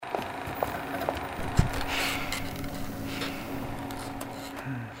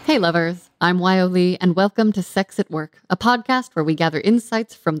Hey lovers, I'm Wyo Lee, and welcome to Sex at Work, a podcast where we gather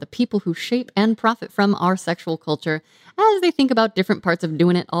insights from the people who shape and profit from our sexual culture as they think about different parts of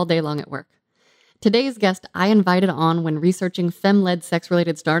doing it all day long at work. Today's guest I invited on when researching femme-led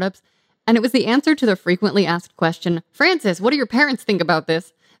sex-related startups, and it was the answer to the frequently asked question, Frances, what do your parents think about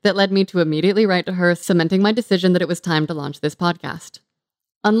this? That led me to immediately write to her, cementing my decision that it was time to launch this podcast.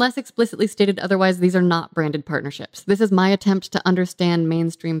 Unless explicitly stated otherwise, these are not branded partnerships. This is my attempt to understand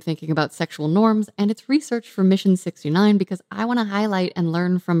mainstream thinking about sexual norms, and it's research for Mission 69 because I want to highlight and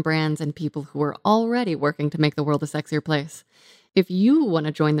learn from brands and people who are already working to make the world a sexier place. If you want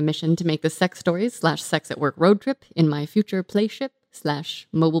to join the mission to make the sex stories / sex at work road trip in my future playship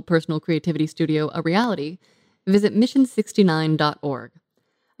 / mobile personal creativity studio a reality, visit mission69.org.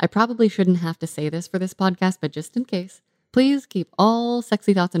 I probably shouldn't have to say this for this podcast, but just in case, please keep all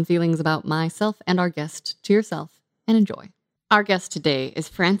sexy thoughts and feelings about myself and our guest to yourself and enjoy. Our guest today is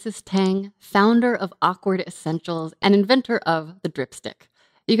Frances Tang, founder of Awkward Essentials and inventor of the Dripstick.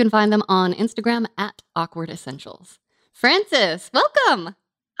 You can find them on Instagram at Awkward Essentials. Frances, welcome!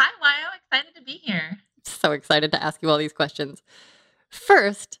 Hi, Wyo. Excited to be here. So excited to ask you all these questions.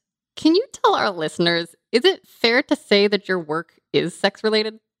 First, can you tell our listeners, is it fair to say that your work is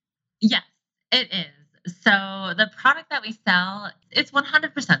sex-related? Yes, it is. So the product that we sell, it's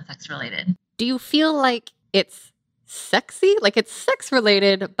 100% sex related. Do you feel like it's sexy? Like it's sex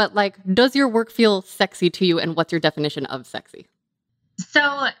related, but like, does your work feel sexy to you? And what's your definition of sexy?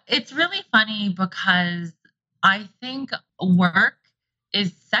 So it's really funny because I think work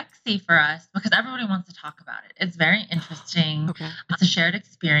is sexy for us because everybody wants to talk about it. It's very interesting. Okay. It's a shared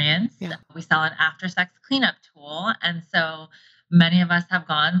experience. Yeah. We sell an after sex cleanup tool. And so many of us have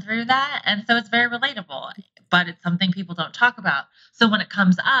gone through that. And so it's very relatable, but it's something people don't talk about. So when it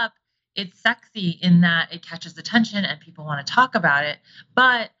comes up, it's sexy in that it catches attention and people want to talk about it.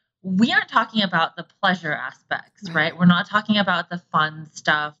 But we aren't talking about the pleasure aspects, right? We're not talking about the fun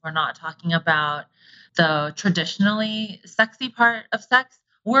stuff. We're not talking about the traditionally sexy part of sex.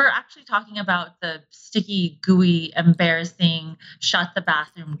 We're actually talking about the sticky, gooey, embarrassing, shut the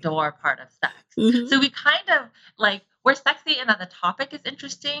bathroom door part of sex. Mm-hmm. So we kind of like, we're sexy in that the topic is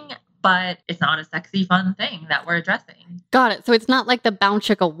interesting, but it's not a sexy, fun thing that we're addressing. Got it. So it's not like the bound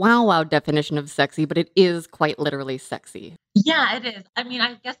chicka wow wow definition of sexy, but it is quite literally sexy. Yeah, it is. I mean,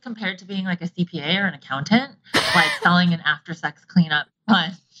 I guess compared to being like a CPA or an accountant, like selling an after sex cleanup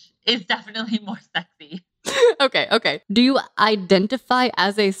punch is definitely more sexy. Okay. Do you identify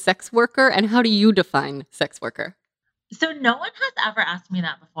as a sex worker, and how do you define sex worker? So no one has ever asked me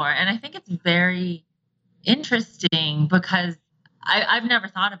that before, and I think it's very interesting because I've never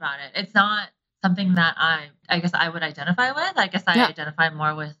thought about it. It's not something that I guess I would identify with. I guess I identify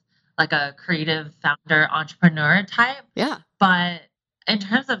more with like a creative founder, entrepreneur type. Yeah. But in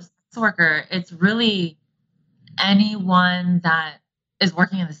terms of sex worker, it's really anyone that is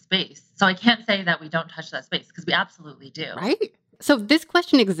working in the space. So I can't say that we don't touch that space because we absolutely do. Right. So this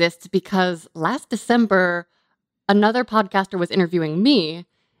question exists because last December, another podcaster was interviewing me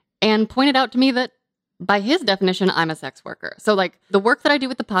and pointed out to me that by his definition, I'm a sex worker. So like the work that I do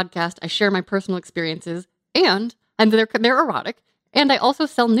with the podcast, I share my personal experiences and they're erotic. And I also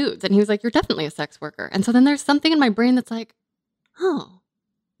sell nudes. And he was like, you're definitely a sex worker. And so then there's something in my brain that's like, oh,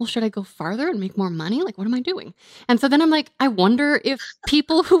 well, should I go farther and make more money? Like, what am I doing? And so then I'm like, I wonder if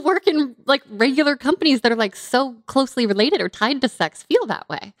people who work in like regular companies that are like so closely related or tied to sex feel that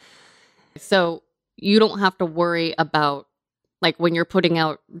way. So you don't have to worry about like when you're putting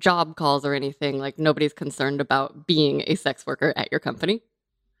out job calls or anything, like nobody's concerned about being a sex worker at your company.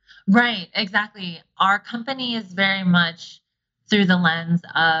 Right, exactly. Our company is very much through the lens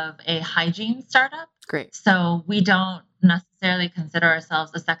of a hygiene startup. Great. So we don't necessarily consider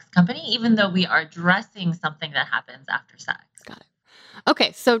ourselves a sex company, even though we are addressing something that happens after sex. Got it.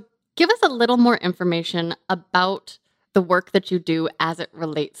 Okay, so give us a little more information about the work that you do as it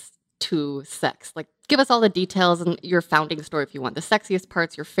relates to sex. Like, give us all the details and your founding story if you want. The sexiest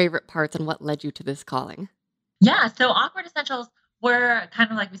parts, your favorite parts, and what led you to this calling. Yeah, so Awkward Essentials, we're kind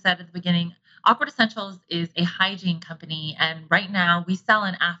of like we said at the beginning, Awkward Essentials is a hygiene company. And right now we sell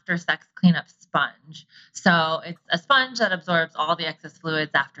an after sex cleanup sponge. So it's a sponge that absorbs all the excess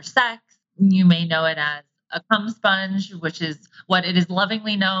fluids after sex. You may know it as a cum sponge, which is what it is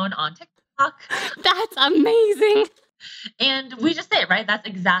lovingly known on TikTok. That's amazing. And we just say it, right? That's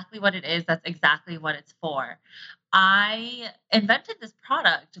exactly what it is. That's exactly what it's for. I invented this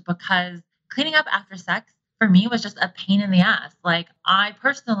product because cleaning up after sex for me was just a pain in the ass. Like I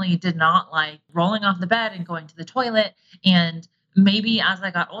personally did not like rolling off the bed and going to the toilet and maybe as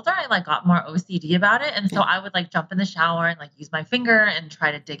I got older, I like got more OCD about it. And so Yeah. I would like jump in the shower and like use my finger and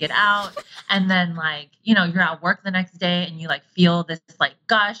try to dig it out. And then like, you're at work the next day and you like feel this like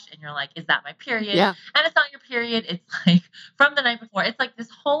gush and you're like, is that my period? Yeah. And it's not your period. It's like from the night before. It's like this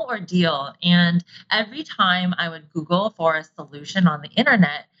whole ordeal. And every time I would Google for a solution on the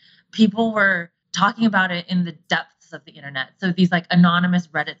internet, people were talking about it in the depths of the internet. So these like anonymous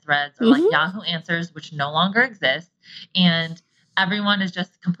Reddit threads or like Mhm. Yahoo Answers, which no longer exist. And everyone is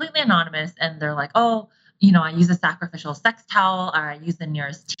just completely anonymous and they're like, oh, I use a sacrificial sex towel or I use the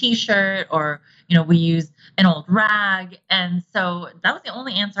nearest t-shirt or, we use an old rag. And so that was the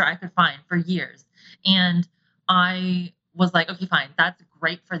only answer I could find for years. And I was like, okay, fine, that's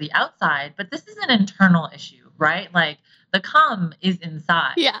great for the outside, but this is an internal issue, right? Like the cum is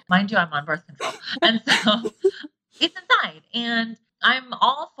inside. Yeah. Mind you, I'm on birth control. And so it's inside. And I'm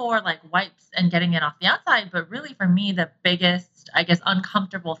all for like wipes and getting it off the outside. But really, for me, the biggest, I guess,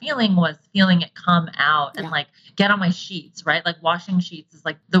 uncomfortable feeling was feeling it come out and Yeah. like get on my sheets, right? Like washing sheets is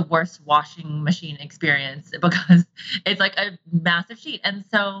like the worst washing machine experience because it's like a massive sheet. And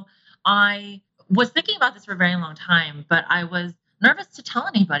so I was thinking about this for a very long time, but I was nervous to tell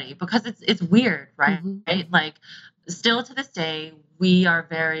anybody because it's weird, right? Mhm. Like still to this day, we are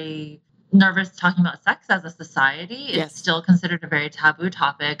very nervous talking about sex as a society. It's Yes. still considered a very taboo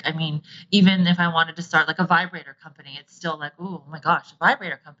topic. I mean, even if I wanted to start like a vibrator company, it's still like, oh my gosh, a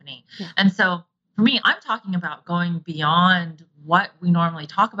vibrator company. Yeah. And so for me, I'm talking about going beyond what we normally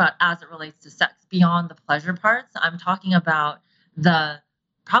talk about as it relates to sex, beyond the pleasure parts. I'm talking about the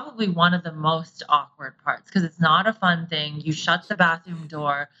probably one of the most awkward parts because it's not a fun thing. You shut the bathroom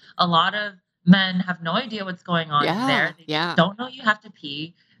door. A lot of men have no idea what's going on in Yeah. there. They Yeah. don't know you have to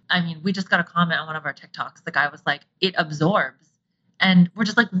pee. I mean, we just got a comment on one of our TikToks. The guy was like, it absorbs. And we're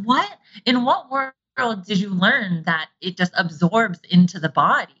just like, what? In what world did you learn that it just absorbs into the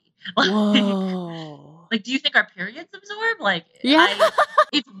body? Like, Whoa. like, do you think our periods absorb? Like, Yeah.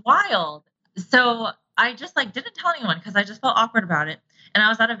 it's wild. So I just like didn't tell anyone because I just felt awkward about it. And I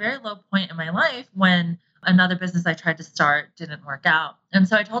was at a very low point in my life when another business I tried to start didn't work out. And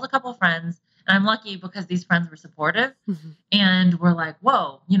so I told a couple of friends, and I'm lucky because these friends were supportive Mhm. and we're like,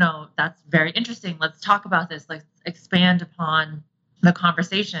 whoa, that's very interesting. Let's talk about this. Let's expand upon the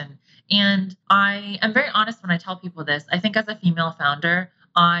conversation. And I am very honest when I tell people this. I think as a female founder,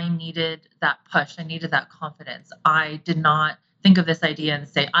 I needed that push. I needed that confidence. I did not think of this idea and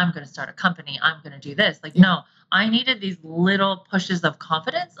say, I'm going to start a company. I'm going to do this. Like, Yeah. no, I needed these little pushes of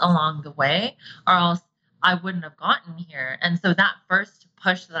confidence along the way, or else I wouldn't have gotten here. And so that first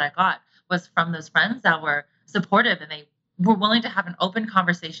push that I got was from those friends that were supportive and they were willing to have an open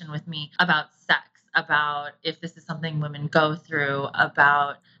conversation with me about sex, about if this is something women go through,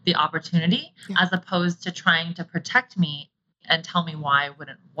 about the opportunity, Yeah. as opposed to trying to protect me and tell me why it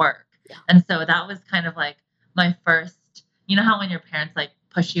wouldn't work. Yeah. And so that was kind of like my first, how when your parents like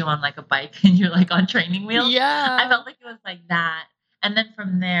push you on like a bike and you're like on training wheels? I Yeah. felt like it was like that. And then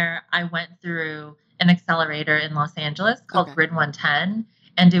from there, I went through an accelerator in Los Angeles called Okay. Grid 110.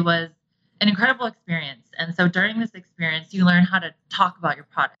 And it was an incredible experience. And so during this experience, you learn how to talk about your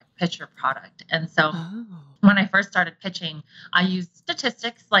product, pitch your product. And so Oh. when I first started pitching, I used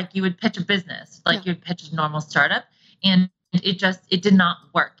statistics like you would pitch a business, like Yeah. you'd pitch a normal startup. And it did not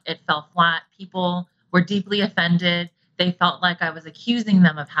work. It fell flat. People were deeply offended. They felt like I was accusing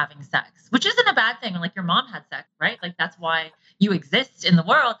them of having sex, which isn't a bad thing. Like your mom had sex, right? Like that's why you exist in the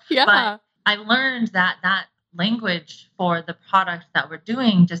world. Yeah. But I learned that language for the product that we're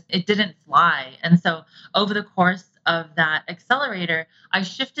doing it didn't fly. And so over the course of that accelerator, I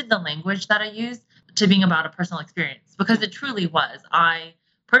shifted the language that I used to being about a personal experience because it truly was. I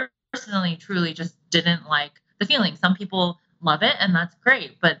personally truly just didn't like the feeling. Some people love it and that's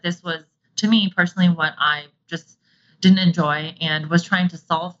great, but this was to me personally what I just didn't enjoy and was trying to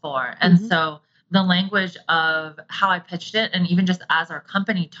solve for. And Mhm. so the language of how I pitched it, and even just as our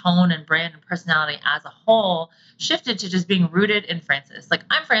company tone and brand and personality as a whole shifted to just being rooted in Frances. Like,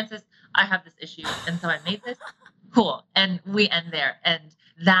 I'm Frances, I have this issue. And so I made this cool. And we end there. And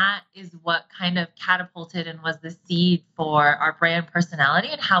that is what kind of catapulted and was the seed for our brand personality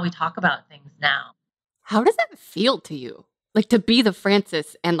and how we talk about things now. How does that feel to you? Like to be the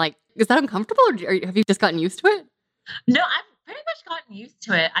Frances and like, is that uncomfortable or have you just gotten used to it? No, I've pretty much gotten used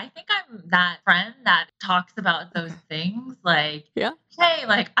to it. I think I'm that friend that talks about those Okay. things like, Yeah. hey,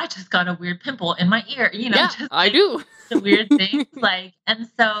 like I just got a weird pimple in my ear, Yeah, just I like do. the weird things. Like, and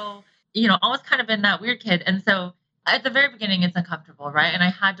so, always kind of been that weird kid. And so at the very beginning, it's uncomfortable, right? And I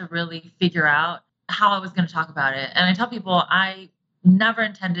had to really figure out how I was going to talk about it. And I tell people, I never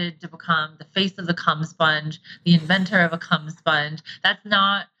intended to become the face of the cum sponge, the inventor of a cum sponge. That's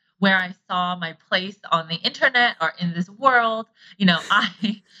not where I saw my place on the internet or in this world.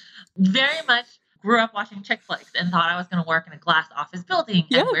 I very much grew up watching chick flicks and thought I was going to work in a glass office building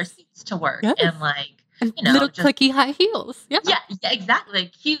and wear Yes. suits to work Yes. and like, And little just clicky high heels. Yeah. yeah, exactly.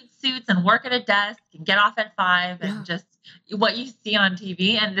 Like cute suits and work at a desk and get off at 5 Yeah. and just what you see on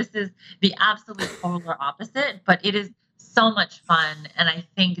TV. And this is the absolute polar opposite, but it is so much fun. And I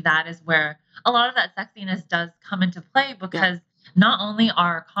think that is where a lot of that sexiness does come into play because not only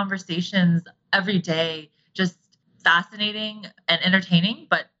are conversations every day just fascinating and entertaining,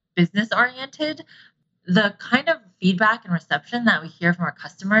 but business oriented, the kind of feedback and reception that we hear from our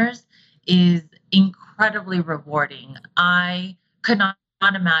customers is incredibly rewarding. I could not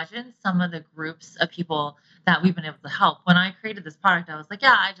imagine some of the groups of people that we've been able to help. When I created this product, I was like,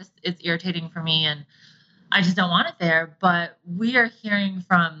 yeah, it's irritating for me and I just don't want it there. But we are hearing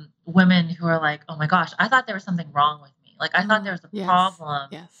from women who are like, oh my gosh, I thought there was something wrong with me. Like I thought there was a problem.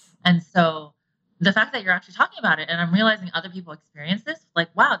 Yes. And so the fact that you're actually talking about it and I'm realizing other people experience this, like,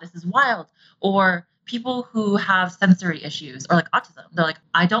 wow, this is wild. Or people who have sensory issues or like autism, they're like,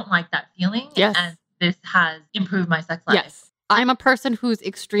 I don't like that feeling. Yes. And this has improved my sex life. Yes. I'm a person who's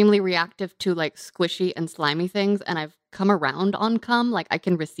extremely reactive to like squishy and slimy things, and I've come around on cum. Like I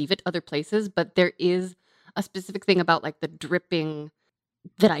can receive it other places, but there is a specific thing about like the dripping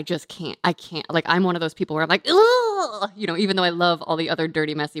that I just can't. I can't. Like I'm one of those people where I'm like, ugh, even though I love all the other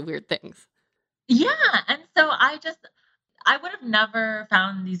dirty, messy, weird things. Yeah. And so I would have never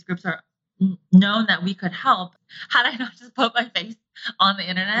found these groups or known that we could help had I not just put my face on the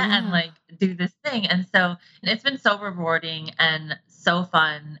internet and like do this thing. And so it's been so rewarding and so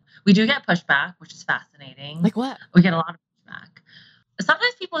fun. We do get pushback, which is fascinating. Like what? We get a lot of pushback.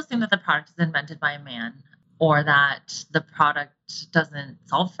 Sometimes people assume that the product is invented by a man or that the product doesn't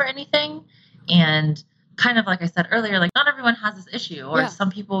solve for anything. And kind of like I said earlier, like not everyone has this issue or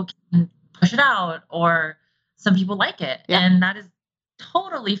some people can push it out or some people like it. Yeah. And that is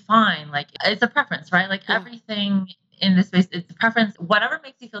totally fine. Like it's a preference, right? Like everything in this space, it's a preference. Whatever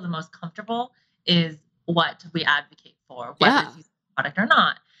makes you feel the most comfortable is what we advocate for, whether it's using the product or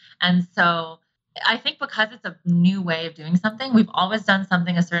not. And so I think because it's a new way of doing something, we've always done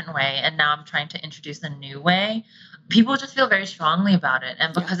something a certain way. And now I'm trying to introduce a new way. People just feel very strongly about it.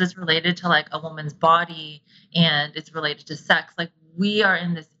 And because it's related to like a woman's body and it's related to sex, like we are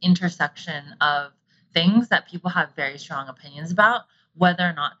in this intersection of things that people have very strong opinions about, whether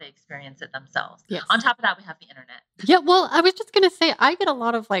or not they experience it themselves. Yes. On top of that, we have the internet. Yeah, well, I was just going to say, I get a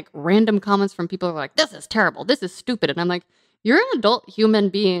lot of like random comments from people who are like, this is terrible, this is stupid. And I'm like, you're an adult human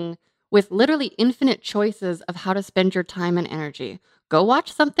being with literally infinite choices of how to spend your time and energy. Go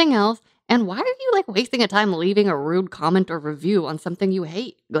watch something else. And why are you like wasting a time leaving a rude comment or review on something you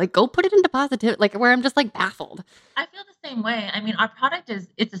hate? Like, go put it into positive, like where I'm just like baffled. I feel the same way. I mean, our product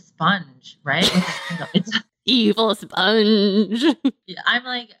it's a sponge, right? It's evil sponge. I'm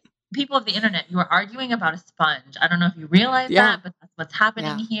like, people of the internet, you are arguing about a sponge. I don't know if you realize that, but that's what's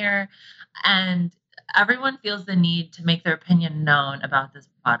happening here. And everyone feels the need to make their opinion known about this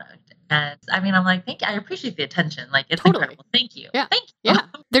product. And I mean, I'm like, thank you. I appreciate the attention. Like, it's incredible. Thank you. Yeah. Thank you. Yeah.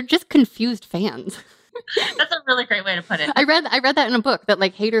 They're just confused fans. That's a really great way to put it. I read that in a book that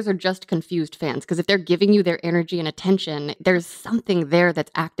like haters are just confused fans because if they're giving you their energy and attention, there's something there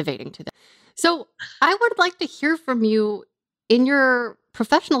that's activating to them. So I would like to hear from you in your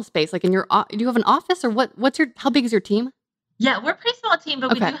professional space, like in your, do you have an office or how big is your team? Yeah, we're a pretty small team,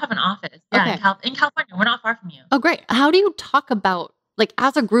 but we do have an office. Yeah, in California. We're not far from you. Oh, great. How do you talk about, like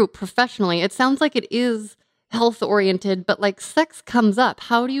as a group professionally, it sounds like it is health oriented, but like sex comes up.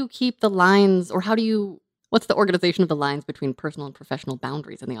 How do you keep the lines or what's the organization of the lines between personal and professional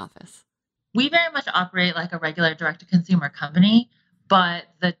boundaries in the office? We very much operate like a regular direct-to-consumer company, but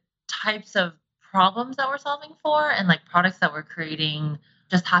the types of problems that we're solving for and like products that we're creating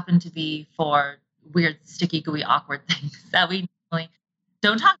just happen to be for weird, sticky, gooey, awkward things that we normally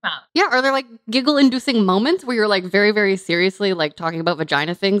don't talk about. Yeah, are there like giggle-inducing moments where you're like very, very seriously like talking about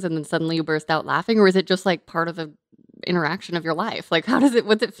vagina things and then suddenly you burst out laughing? Or is it just like part of the interaction of your life? Like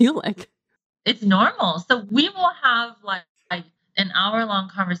what's it feel like? It's normal. So we will have like an hour-long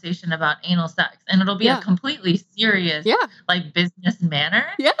conversation about anal sex and it'll be a completely serious like business manner.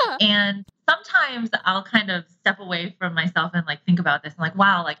 Yeah. And sometimes I'll kind of step away from myself and like think about this and like,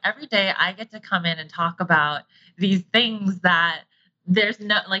 wow, like every day I get to come in and talk about these things that there's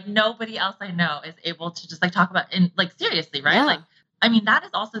nobody else I know is able to just like talk about in like seriously, right? Yeah. Like, I mean, that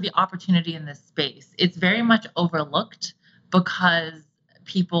is also the opportunity in this space. It's very much overlooked because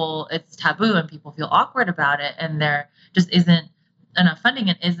it's taboo and people feel awkward about it. And there just isn't enough funding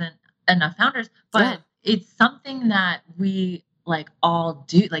and isn't enough founders, Yeah. but it's something that we like all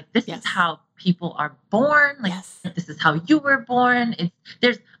do. Like this is Yes. how people are born. Like Yes. this is how you were born.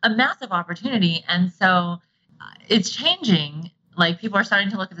 There's a massive opportunity. And so it's changing. Like people are starting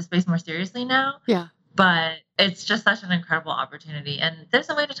to look at the space more seriously now, Yeah. but it's just such an incredible opportunity. And there's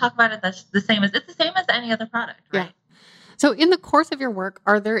a way to talk about it that's the same as any other product, Yeah. right? So in the course of your work,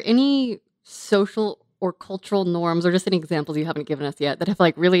 are there any social or cultural norms or just any examples you haven't given us yet that have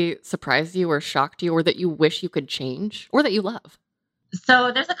like really surprised you or shocked you or that you wish you could change or that you love?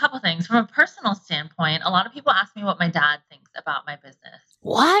 So there's a couple things. From a personal standpoint, a lot of people ask me what my dad thinks about my business.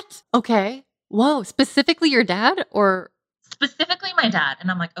 What? Okay. Whoa. Specifically your dad or? Specifically my dad.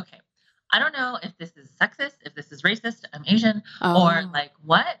 And I'm like, okay, I don't know if this is sexist, if this is racist, I'm Asian, or Oh, like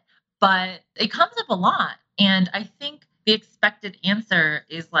what, but it comes up a lot. And I think the expected answer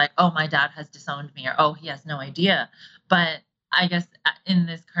is like, oh, my dad has disowned me, or oh, he has no idea. But I guess in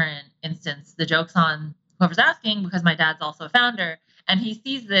this current instance, the joke's on whoever's asking because my dad's also a founder and he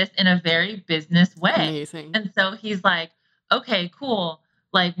sees this in a very business way. amazing. And so he's like, okay, cool.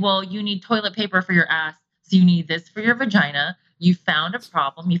 Like, well, you need toilet paper for your ass. So you need this for your vagina. You found a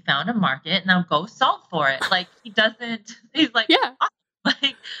problem. You found a market. Now go solve for it. Like he doesn't, he's like, Yeah.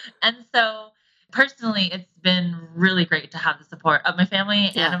 like, and so personally, it's been really great to have the support of my family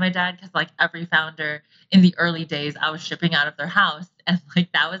and Yeah. of my dad. Cause like every founder in the early days, I was shipping out of their house and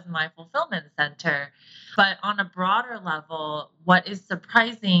like that was my fulfillment center. But on a broader level, what is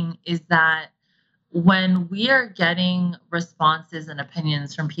surprising is that when we are getting responses and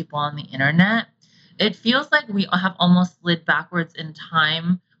opinions from people on the internet, it feels like we have almost slid backwards in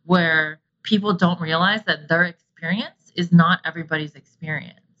time where people don't realize that their experience is not everybody's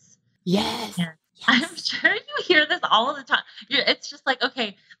experience. Yes. And I'm Yes. sure you hear this all of the time. It's just like,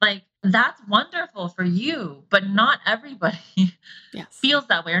 okay, like that's wonderful for you, but not everybody Yes. feels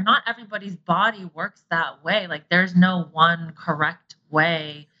that way, or not everybody's body works that way. Like there's no one correct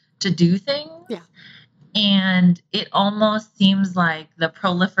way to do things. Yeah. And it almost seems like the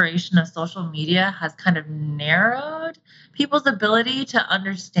proliferation of social media has kind of narrowed people's ability to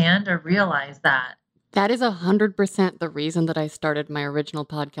understand or realize that. That is 100% the reason that I started my original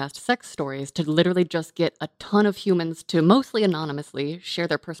podcast, Sex Stories, to literally just get a ton of humans to mostly anonymously share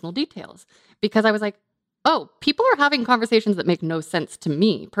their personal details. Because I was like, oh, people are having conversations that make no sense to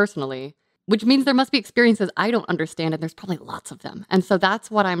me personally, which means there must be experiences I don't understand, and there's probably lots of them. And so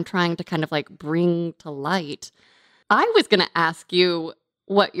that's what I'm trying to kind of like bring to light. I was going to ask you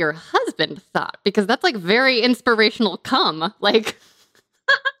what your husband thought, because that's like very inspirational come. Like,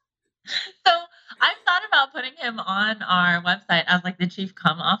 So I've thought about putting him on our website as like the chief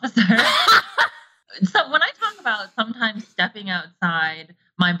cum officer. So when I talk about sometimes stepping outside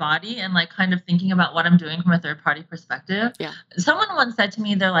my body and like kind of thinking about what I'm doing from a third party perspective, yeah. someone once said to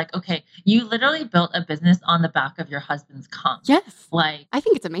me, they're like, okay, you literally built a business on the back of your husband's cum. Yes. Like, I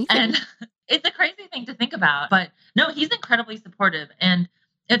think it's amazing. and it's a crazy thing to think about, but no, he's incredibly supportive. And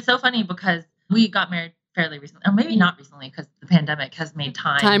it's so funny because we got married fairly recently, or maybe not recently because the pandemic has made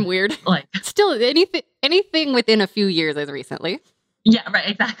Time weird. like, Still, anything within a few years is recently, yeah, right,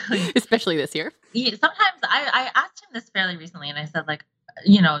 exactly. especially this year. Yeah, sometimes I asked him this fairly recently and I said, like,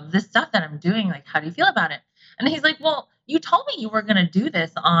 you know, this stuff that I'm doing, like, how do you feel about it? And he's like, well, you told me you were going to do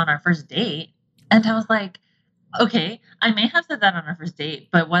this on our first date. And I was like, okay, I may have said that on our first date,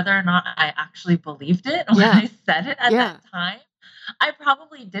 but whether or not I actually believed it when Yeah. I said it at Yeah. that time, I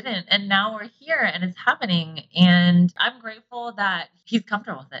probably didn't. And now we're here and it's happening. And I'm grateful that he's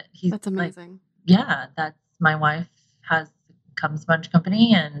comfortable with it. He's That's like, amazing. yeah, that's my wife has Cum Sponge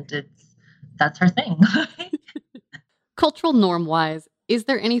Company and that's her thing. Cultural norm wise, is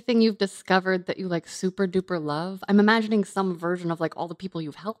there anything you've discovered that you like super duper love? I'm imagining some version of like all the people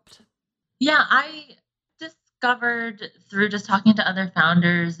you've helped. Yeah, I discovered through just talking to other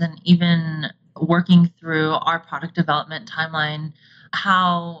founders and even working through our product development timeline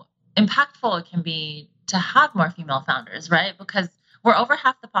how impactful it can be to have more female founders, right? Because we're over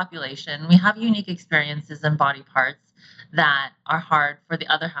half the population. We have unique experiences and body parts that are hard for the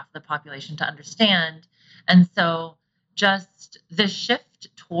other half of the population to understand. And so just the shift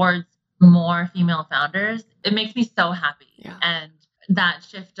towards more female founders, it makes me so happy. Yeah. And that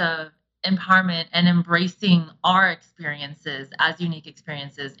shift of empowerment and embracing our experiences as unique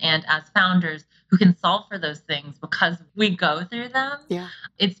experiences and as founders who can solve for those things because we go through them. Yeah.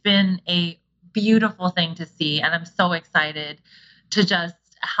 It's been a beautiful thing to see. And I'm so excited to just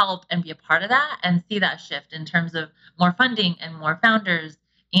help and be a part of that and see that shift in terms of more funding and more founders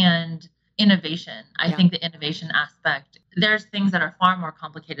and innovation. I Yeah. think the innovation aspect, there's things that are far more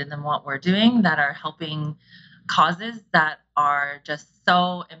complicated than what we're doing that are helping causes that are just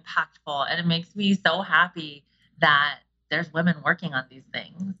so impactful. And it makes me so happy that there's women working on these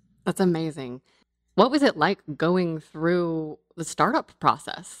things. That's amazing. What was it like going through the startup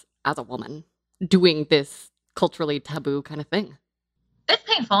process as a woman, doing this culturally taboo kind of thing? It's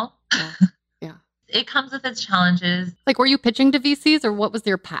painful. Yeah. Yeah. It comes with its challenges. Like, were you pitching to VCs or what was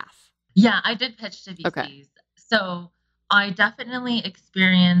your path? Yeah, I did pitch to VCs. Okay. So I definitely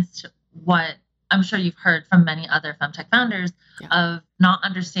experienced what I'm sure you've heard from many other femtech founders of not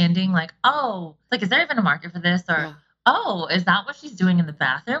understanding, like, oh, like, is there even a market for this? Or, oh, is that what she's doing in the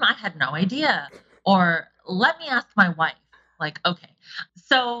bathroom? I had no idea. Or let me ask my wife. Like, okay.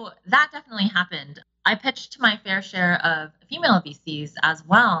 So that definitely happened. I pitched to my fair share of female VCs as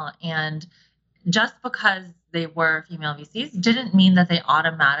well. And just because they were female VCs didn't mean that they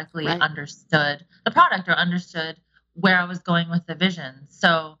automatically understood the product or understood where I was going with the vision.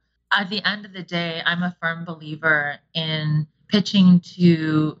 So at the end of the day, I'm a firm believer in pitching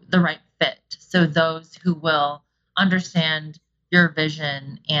to the right fit. So those who will understand your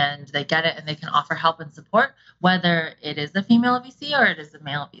vision and they get it and they can offer help and support, whether it is a female VC or it is a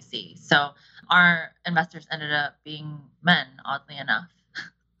male VC. So our investors ended up being men, oddly enough.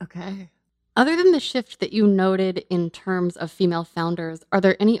 Okay. Other than the shift that you noted in terms of female founders, are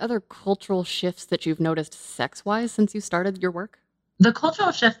there any other cultural shifts that you've noticed sex-wise since you started your work? The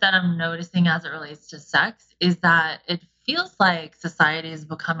cultural shift that I'm noticing as it relates to sex is that it feels like society is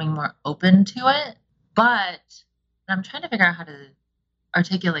becoming more open to it, but I'm trying to figure out how to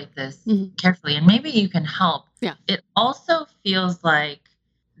articulate this carefully, and maybe you can help. Yeah. It also feels like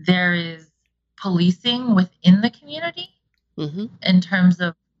there is policing within the community in terms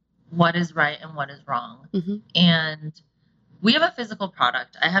of what is right and what is wrong. And we have a physical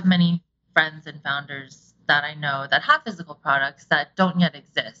product. I have many friends and founders that I know that have physical products that don't yet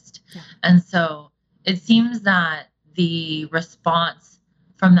exist. And so it seems that the response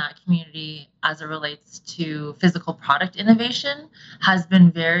from that community as it relates to physical product innovation has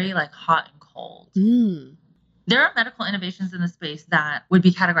been very like hot and cold. There are medical innovations in the space that would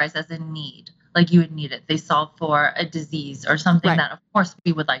be categorized as a need, like you would need it. They solve for a disease or something that, of course,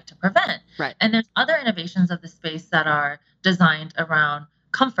 we would like to prevent. And there's other innovations of the space that are designed around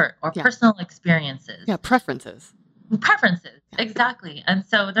comfort or personal experiences. Preferences. Exactly. And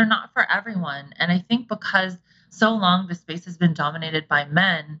so they're not for everyone. And I think because so long the space has been dominated by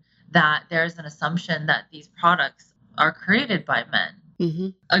men, that there's an assumption that these products are created by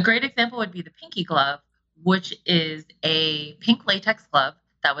men. A great example would be the Pinky Glove, which is a pink latex glove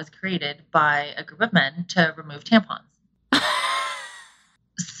that was created by a group of men to remove tampons.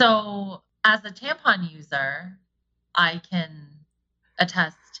 So as a tampon user, I can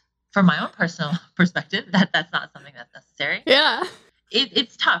attest from my own personal perspective that that's not something that's necessary.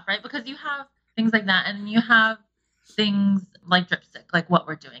 It's tough, right? Because you have things like that, and you have things like Dripstick, like what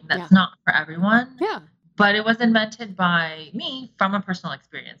we're doing. That's not for everyone. But it was invented by me from a personal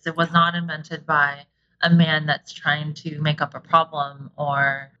experience. It was not invented by a man that's trying to make up a problem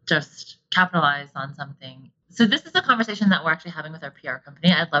or just capitalize on something. So this is a conversation that we're actually having with our PR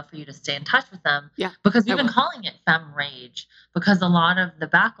company. I'd love for you to stay in touch with them because we've been calling it Femme Rage because a lot of the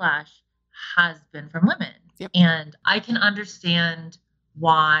backlash has been from women. And I can understand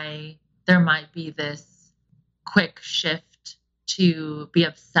why there might be this quick shift to be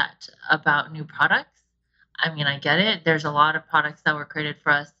upset about new products. I mean, I get it. There's a lot of products that were created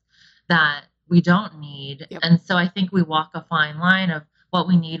for us that we don't need. And so I think we walk a fine line of what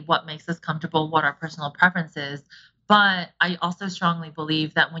we need, what makes us comfortable, what our personal preference is. But I also strongly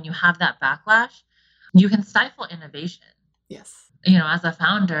believe that when you have that backlash, you can stifle innovation. You know, as a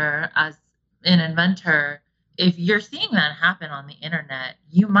founder, as an inventor, if you're seeing that happen on the internet,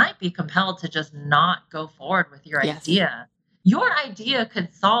 you might be compelled to just not go forward with your idea. Your idea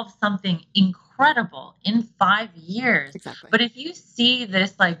could solve something incredible in 5 years. But if you see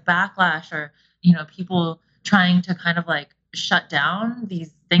this like backlash or, you know, people trying to kind of like shut down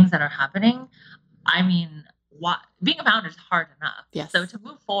these things that are happening, I mean, being a founder is hard enough. So to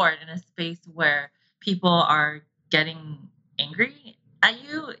move forward in a space where people are getting angry at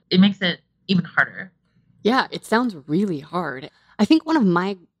you, it makes it even harder. Yeah, it sounds really hard. I think one of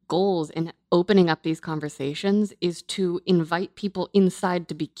my goals in opening up these conversations is to invite people inside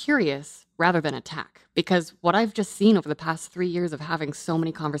to be curious rather than attack. Because what I've just seen over the past 3 years of having so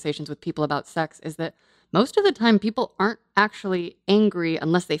many conversations with people about sex is that most of the time people aren't actually angry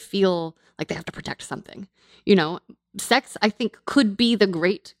unless they feel like they have to protect something. You know, sex, I think, could be the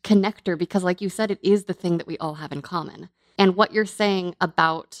great connector because, like you said, it is the thing that we all have in common. And what you're saying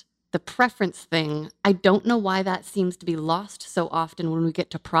about the preference thing, I don't know why that seems to be lost so often when we get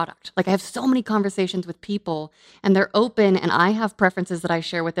to product. Like I have so many conversations with people and they're open and I have preferences that I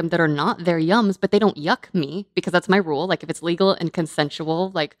share with them that are not their yums, but they don't yuck me because that's my rule. Like if it's legal and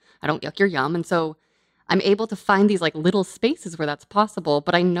consensual, like I don't yuck your yum. And so I'm able to find these like little spaces where that's possible,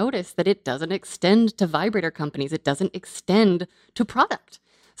 but I notice that it doesn't extend to vibrator companies. It doesn't extend to product.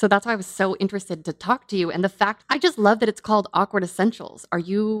 So that's why I was so interested to talk to you. And the fact, I just love that it's called Awkward Essentials. Are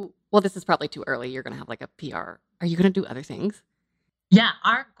you, well, this is probably too early. You're going to have like a PR. Are you going to do other things? Yeah,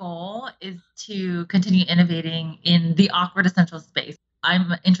 our goal is to continue innovating in the awkward essential space.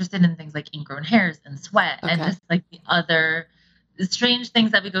 I'm interested in things like ingrown hairs and sweat and Okay. just like the other strange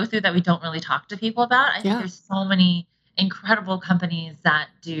things that we go through that we don't really talk to people about. I think Yeah. there's so many incredible companies that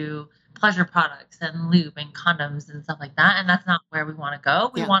do pleasure products and lube and condoms and stuff like that. And that's not where we want to go.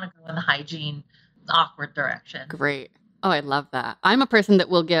 We Yeah. want to go in the hygiene, awkward direction. Great. Oh, I love that. I'm a person that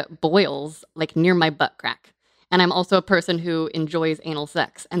will get boils like near my butt crack. And I'm also a person who enjoys anal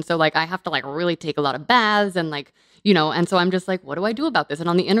sex. And so like I have to like really take a lot of baths and like, you know, and so I'm just like, what do I do about this? And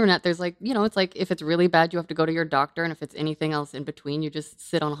on the internet, there's like, you know, it's like if it's really bad, you have to go to your doctor. And if it's anything else in between, you just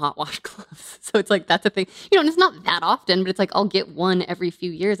sit on hot washcloths. So it's like, that's a thing, you know, and it's not that often, but it's like I'll get one every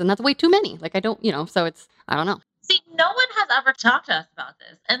few years and that's way too many. Like I don't, you know, so it's, I don't know. See, no one has ever talked to us about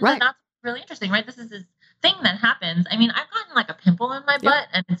this. And so Right. that's really interesting, right? This is this thing that happens. I mean, I've gotten like a pimple in my Yep. butt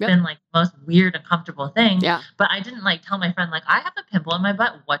and it's Yep. been like the most weird, uncomfortable thing. Yeah. But I didn't like tell my friend, like, I have a pimple in my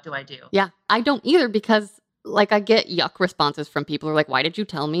butt. What do I do? Yeah. I don't either because like I get yuck responses from people who are like, why did you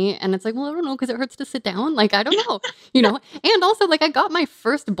tell me? And it's like, well, I don't know, because it hurts to sit down. Like, I don't know, you know? And also like I got my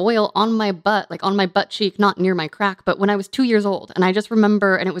first boil on my butt, like on my butt cheek, not near my crack, but when I was 2 years old. And I just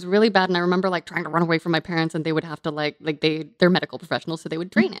remember, and it was really bad. And I remember like trying to run away from my parents and they would have to they're medical professionals. So they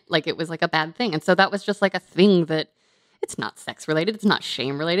would drain it. Like it was like a bad thing. And so that was just like a thing that it's not sex related. It's not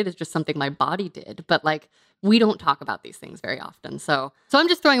shame related. It's just something my body did. But like, we don't talk about these things very often. So I'm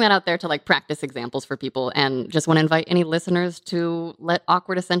just throwing that out there to like practice examples for people and just want to invite any listeners to let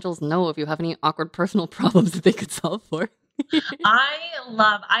Awkward Essentials know if you have any awkward personal problems that they could solve for.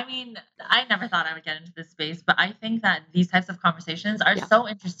 I mean, I never thought I would get into this space, but I think that these types of conversations are Yeah. so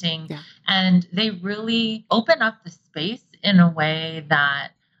interesting Yeah. and they really open up the space in a way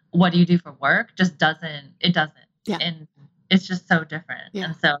that what do you do for work just doesn't. Yeah. And it's just so different. Yeah.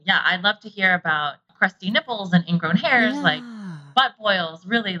 And so, yeah, I'd love to hear about crusty nipples and ingrown hairs, like butt boils,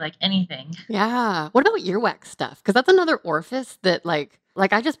 really like anything. Yeah. What about earwax stuff? Because that's another orifice that like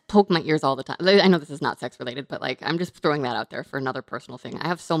I just poke my ears all the time. I know this is not sex related, but like I'm just throwing that out there for another personal thing. I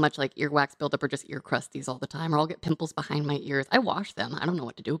have so much like earwax buildup or just ear crusties all the time, or I'll get pimples behind my ears. I wash them. I don't know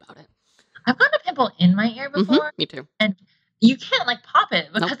what to do about it. I've gotten a pimple in my ear before. Me too. And you can't like pop it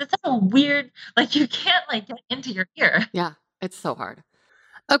because Nope. it's such a weird, like you can't like get into your ear. Yeah. It's so hard.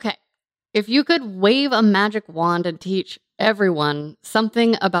 Okay. If you could wave a magic wand and teach everyone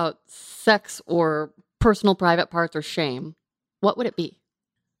something about sex or personal private parts or shame, what would it be?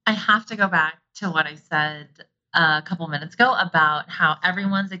 I have to go back to what I said a couple minutes ago about how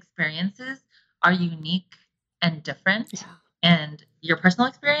everyone's experiences are unique and different. Yeah. And your personal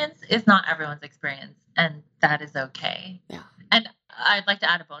experience is not everyone's experience. And that is okay. Yeah. And I'd like to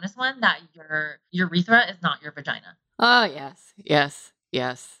add a bonus one that your urethra is not your vagina. Oh, yes. Yes.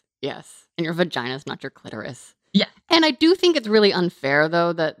 Yes. Yes. And your vagina is not your clitoris. Yeah. And I do think it's really unfair,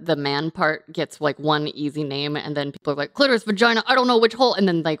 though, that the man part gets like one easy name and then people are like, clitoris, vagina, I don't know which hole. And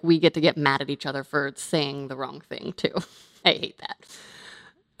then like we get to get mad at each other for saying the wrong thing, too. I hate that.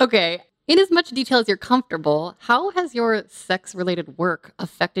 Okay. In as much detail as you're comfortable, how has your sex-related work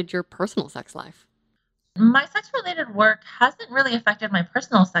affected your personal sex life? My sex-related work hasn't really affected my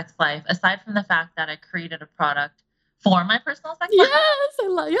personal sex life, aside from the fact that I created a product for my personal sex life.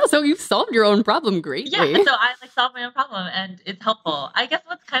 Yes, yeah. So you've solved your own problem greatly. Yeah, so I like solve my own problem and it's helpful. I guess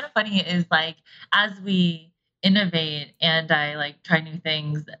what's kind of funny is like as we innovate and I like try new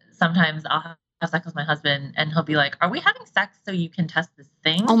things, sometimes I'll have sex with my husband and he'll be like, "Are we having sex so you can test this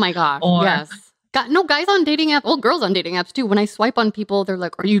thing?" Oh my gosh. Or- yes. No, guys on dating apps, well, girls on dating apps too. When I swipe on people, they're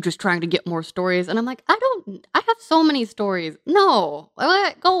like, are you just trying to get more stories? And I'm like, I have so many stories. No,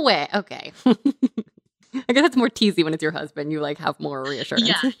 go away. Okay. I guess it's more teasy when it's your husband. You like have more reassurance.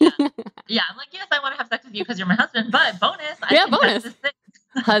 Yeah. Yeah, I'm like, yes, I want to have sex with you because you're my husband, but bonus, I Yeah, can test bonus. this thing.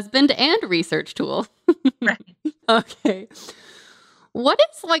 Husband and research tool. Right. Okay. What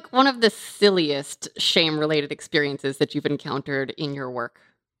is like one of the silliest shame related experiences that you've encountered in your work?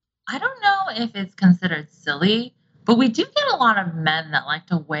 I don't know if it's considered silly, but we do get a lot of men that like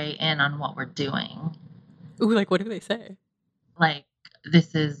to weigh in on what we're doing. Ooh, like what do they say? Like,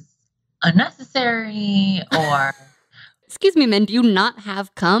 this is unnecessary, or Excuse me, men, do you not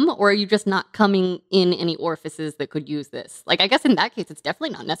have cum, or are you just not coming in any orifices that could use this? Like, I guess in that case, it's definitely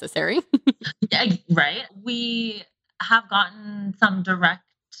not necessary. Yeah, right? We have gotten some direct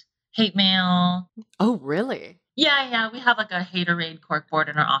hate mail. Oh, really? Yeah, we have like a haterade corkboard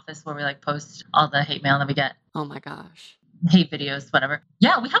in our office where we like post all the hate mail that we get, Oh my gosh. hate videos, whatever.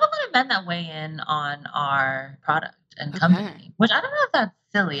 Yeah, we have a lot of men that weigh in on our product and Okay. company, which I don't know if that's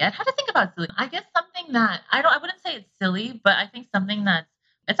silly. I'd have to think about silly. I guess something that I wouldn't say it's silly, but I think something that's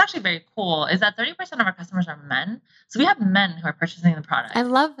it's actually very cool is that 30% of our customers are men. So we have men who are purchasing the product. I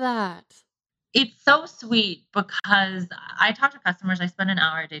love that. It's so sweet because I talk to customers. I spend an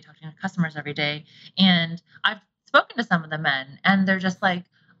hour a day talking to customers every day. And I've spoken to some of the men, and they're just like,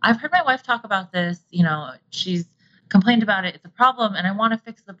 I've heard my wife talk about this. You know, she's complained about it. It's a problem, and I want to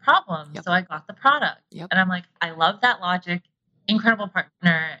fix the problem. Yep. So I got the product. Yep. And I'm like, I love that logic. Incredible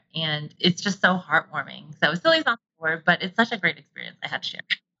partner. And it's just so heartwarming. So silly's not the word, but it's such a great experience I had to share.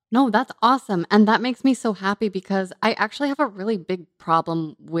 No, that's awesome. And that makes me so happy because I actually have a really big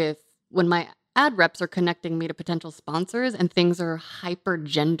problem with when my ad reps are connecting me to potential sponsors and things are hyper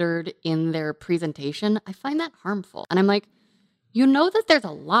gendered in their presentation. I find that harmful. And I'm like, you know that there's a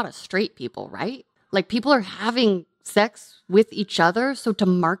lot of straight people, right? Like people are having sex with each other. So to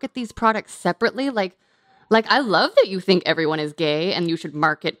market these products separately, like I love that you think everyone is gay and you should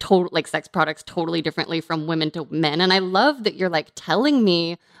market like sex products totally differently from women to men. And I love that you're like telling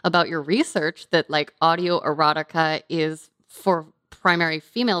me about your research that like audio erotica is for primary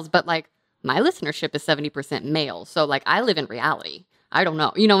females, but like my listenership is 70% male. So like I live in reality. I don't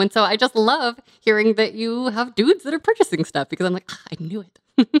know, and so I just love hearing that you have dudes that are purchasing stuff because I'm like, I knew it.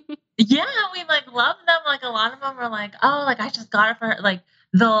 Yeah, we like love them. Like a lot of them are like, oh, like I just got it for her. Like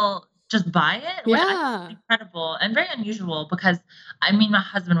they'll just buy it, which I think Yeah, is incredible and very unusual because I mean, my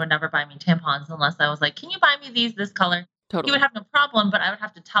husband would never buy me tampons unless I was like, can you buy me this color? He would totally. have no problem, but I would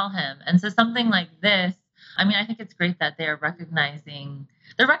have to tell him. And so something like this, I mean, I think it's great that they're recognizing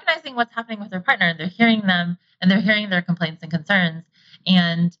what's happening with their partner and they're hearing them and they're hearing their complaints and concerns.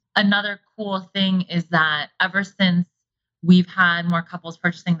 And another cool thing is that ever since we've had more couples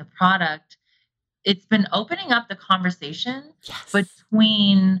purchasing the product, it's been opening up the conversation Yes.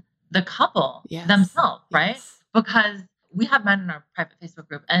 between the couple Yes. themselves, right? Yes. Because we have men in our private Facebook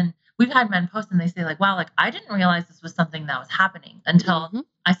group and we've had men post and they say like, wow, like I didn't realize this was something that was happening until Mhm.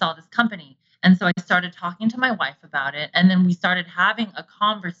 I saw this company. And so I started talking to my wife about it. And then we started having a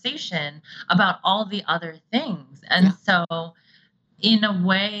conversation about all the other things. And Yeah. so in a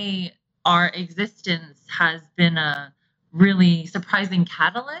way, our existence has been a really surprising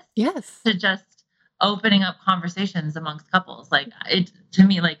catalyst Yes. to just opening up conversations amongst couples. Like it to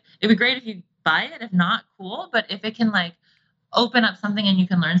me, like it'd be great if you buy it, if not, cool. But if it can like open up something and you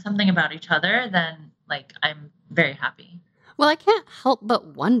can learn something about each other, then like I'm very happy. Well, I can't help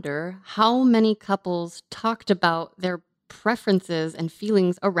but wonder how many couples talked about their preferences and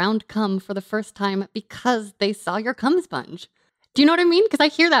feelings around cum for the first time because they saw your cum sponge. Do you know what I mean? Because I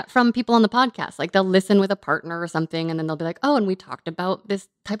hear that from people on the podcast. Like they'll listen with a partner or something and then they'll be like, oh, and we talked about this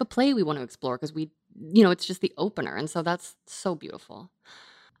type of play we want to explore because it's just the opener. And so that's so beautiful.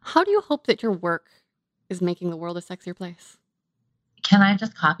 How do you hope that your work is making the world a sexier place? Can I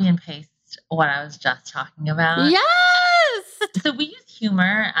just copy and paste what I was just talking about? Yes! So we use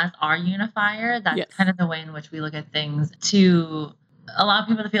humor as our unifier. That's Yes. kind of the way in which we look at things to allow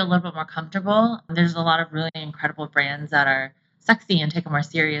people to feel a little bit more comfortable. There's a lot of really incredible brands that are sexy and take a more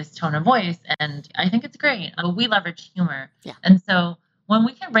serious tone of voice. And I think it's great. But we leverage humor. Yeah. And so when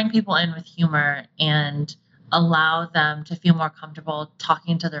we can bring people in with humor and allow them to feel more comfortable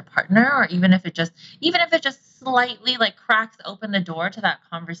talking to their partner, or even if it just slightly like cracks open the door to that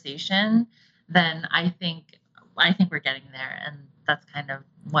conversation, then I think we're getting there. And that's kind of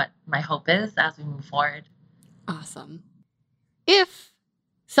what my hope is as we move forward. Awesome. If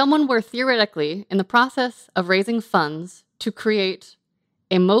someone were theoretically in the process of raising funds to create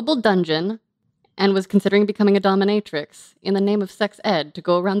a mobile dungeon and was considering becoming a dominatrix in the name of sex ed to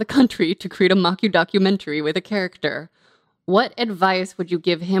go around the country to create a mockudocumentary with a character, what advice would you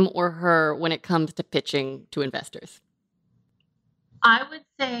give him or her when it comes to pitching to investors? I would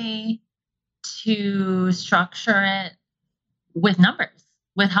say to structure it with numbers,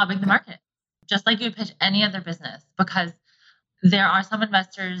 with how big the market is, just like you would pitch any other business, because there are some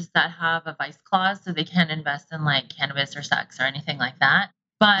investors that have a vice clause, so they can't invest in like cannabis or sex or anything like that.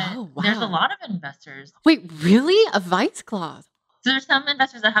 But Oh, there's a wow. lot of investors. Wait, really? A vice clause? So there's some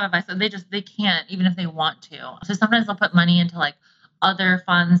investors that have a vice clause. They can't, even if they want to. So sometimes they'll put money into like other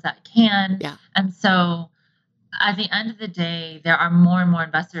funds that can. Yeah. And so at the end of the day, there are more and more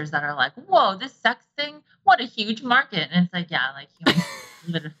investors that are like, whoa, this sex thing, what a huge market. And it's like, yeah, like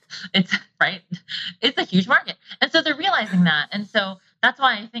humans, it's right. It's a huge market. And so they're realizing that. And so that's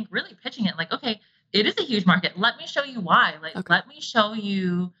why I think really pitching it like, okay, it is a huge market. Let me show you why. Like, Okay. let me show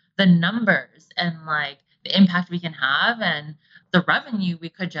you the numbers and like the impact we can have and the revenue we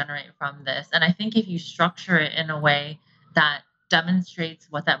could generate from this. And I think if you structure it in a way that demonstrates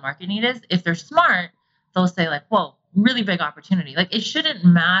what that market need is, if they're smart, they'll say like, whoa, really big opportunity. Like it shouldn't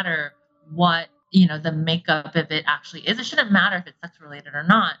matter what, the makeup of it actually is. It shouldn't matter if it's sex related or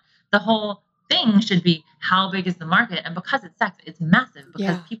not. The whole thing should be how big is the market? And because it's sex, it's massive because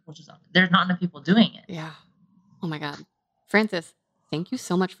Yeah. people there's not enough people doing it. Yeah. Oh my God. Frances, thank you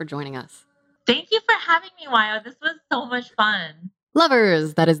so much for joining us. Thank you for having me, Wyo. This was so much fun.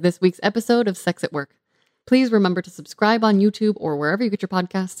 Lovers, that is this week's episode of Sex at Work. Please remember to subscribe on YouTube or wherever you get your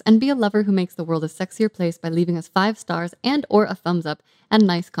podcasts and be a lover who makes the world a sexier place by leaving us 5 stars and or a thumbs up and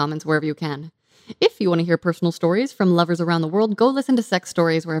nice comments wherever you can. If you want to hear personal stories from lovers around the world, go listen to Sex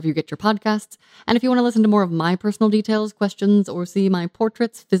Stories wherever you get your podcasts. And if you want to listen to more of my personal details, questions, or see my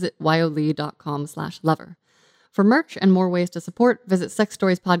portraits, visit wyolee.com/lover. For merch and more ways to support, visit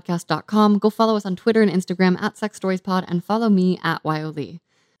sexstoriespodcast.com. Go follow us on Twitter and Instagram @sexstoriespod and follow me @wyolee.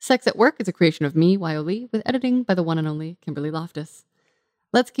 Sex at Work is a creation of me, Wyolee, with editing by the one and only Kimberly Loftus.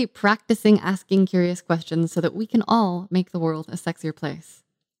 Let's keep practicing asking curious questions so that we can all make the world a sexier place.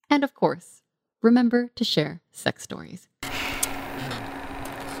 And of course, remember to share sex stories.